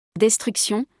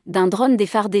Destruction d'un drone des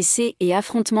FARDC et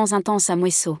affrontements intenses à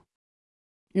Mwesso.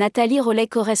 Nathalie Rollet,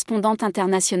 correspondante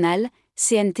internationale,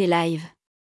 CNT Live.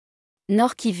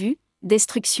 Nord-Kivu,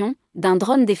 destruction d'un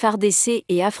drone des FARDC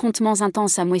et affrontements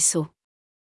intenses à Mwesso.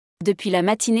 Depuis la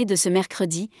matinée de ce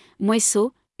mercredi,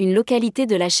 Mwesso, une localité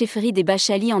de la chefferie des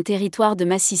Bashali en territoire de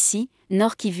Massissi,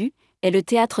 Nord-Kivu, est le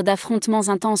théâtre d'affrontements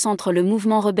intenses entre le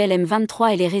mouvement rebelle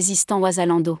M23 et les résistants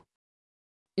wazalendo.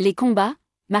 Les combats,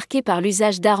 marqués par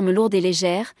l'usage d'armes lourdes et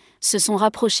légères, se sont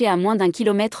rapprochés à moins d'1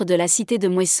 kilomètre de la cité de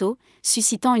Mwesso,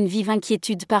 suscitant une vive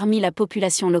inquiétude parmi la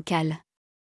population locale.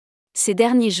 Ces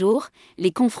derniers jours,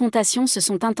 les confrontations se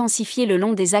sont intensifiées le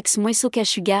long des axes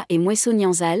Mwesso-Kashuga et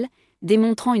Mwesso-Nyanzal,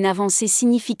 démontrant une avancée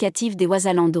significative des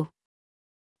wazalendo.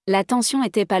 La tension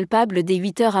était palpable dès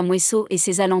 8 heures à Mwesso et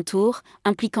ses alentours,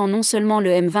 impliquant non seulement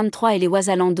le M23 et les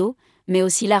wazalendo, mais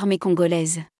aussi l'armée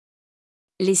congolaise.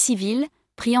 Les civils,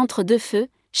 pris entre deux feux,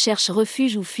 cherchent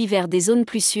refuge ou fuient vers des zones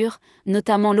plus sûres,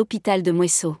 notamment l'hôpital de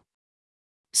Mwesso.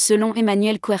 Selon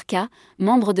Emmanuel Kwerka,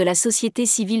 membre de la société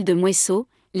civile de Mwesso,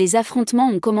 les affrontements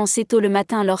ont commencé tôt le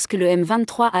matin lorsque le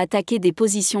M23 a attaqué des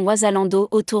positions wazalendo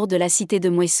autour de la cité de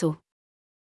Mwesso.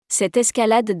 Cette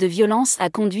escalade de violence a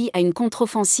conduit à une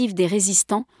contre-offensive des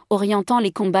résistants, orientant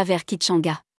les combats vers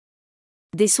Kitshanga.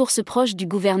 Des sources proches du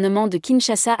gouvernement de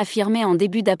Kinshasa affirmaient en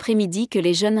début d'après-midi que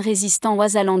les jeunes résistants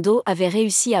wazalendo avaient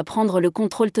réussi à prendre le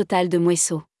contrôle total de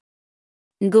Mwesso.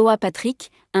 Ngoa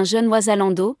Patrick, un jeune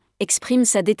wazalendo, exprime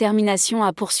sa détermination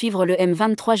à poursuivre le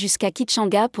M23 jusqu'à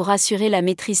Kitshanga pour assurer la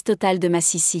maîtrise totale de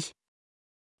Massissi.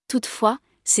 Toutefois,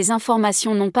 ces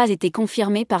informations n'ont pas été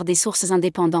confirmées par des sources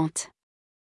indépendantes.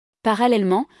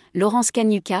 Parallèlement, Laurence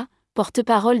Kanyuka,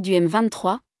 porte-parole du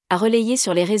M23, a relayé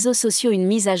sur les réseaux sociaux une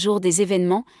mise à jour des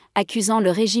événements, accusant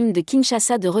le régime de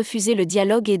Kinshasa de refuser le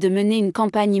dialogue et de mener une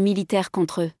campagne militaire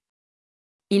contre eux.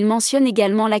 Il mentionne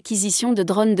également l'acquisition de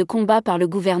drones de combat par le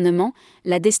gouvernement,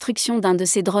 la destruction d'un de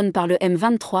ces drones par le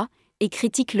M23, et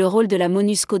critique le rôle de la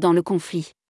MONUSCO dans le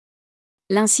conflit.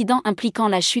 L'incident impliquant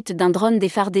la chute d'un drone des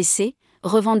FARDC,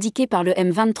 revendiqué par le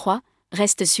M23,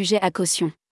 reste sujet à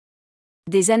caution.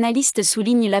 Des analystes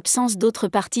soulignent l'absence d'autres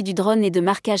parties du drone et de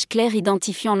marquage clair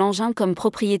identifiant l'engin comme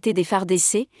propriété des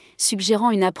FARDC,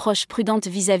 suggérant une approche prudente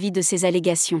vis-à-vis de ces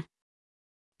allégations.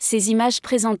 Ces images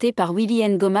présentées par Willy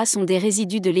Ngoma sont des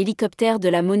résidus de l'hélicoptère de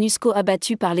la MONUSCO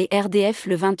abattu par les RDF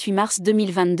le 28 mars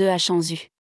 2022 à Chanzu.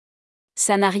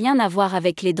 Ça n'a rien à voir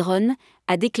avec les drones,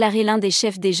 a déclaré l'un des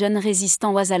chefs des jeunes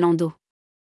résistants wazalendo.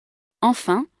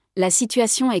 Enfin, la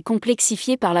situation est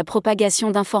complexifiée par la propagation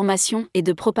d'informations et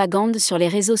de propagande sur les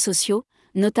réseaux sociaux,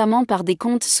 notamment par des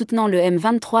comptes soutenant le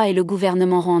M23 et le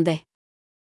gouvernement rwandais.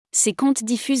 Ces comptes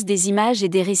diffusent des images et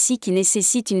des récits qui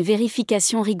nécessitent une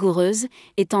vérification rigoureuse,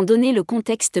 étant donné le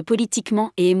contexte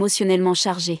politiquement et émotionnellement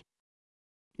chargé.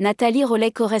 Nathalie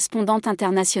Rollet, correspondante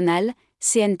internationale,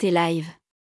 CNT Live.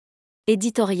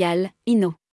 Éditorial,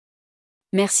 Inno.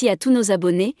 Merci à tous nos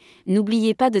abonnés,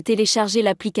 n'oubliez pas de télécharger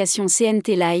l'application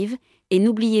CNT Live, et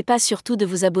n'oubliez pas surtout de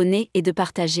vous abonner et de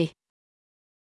partager.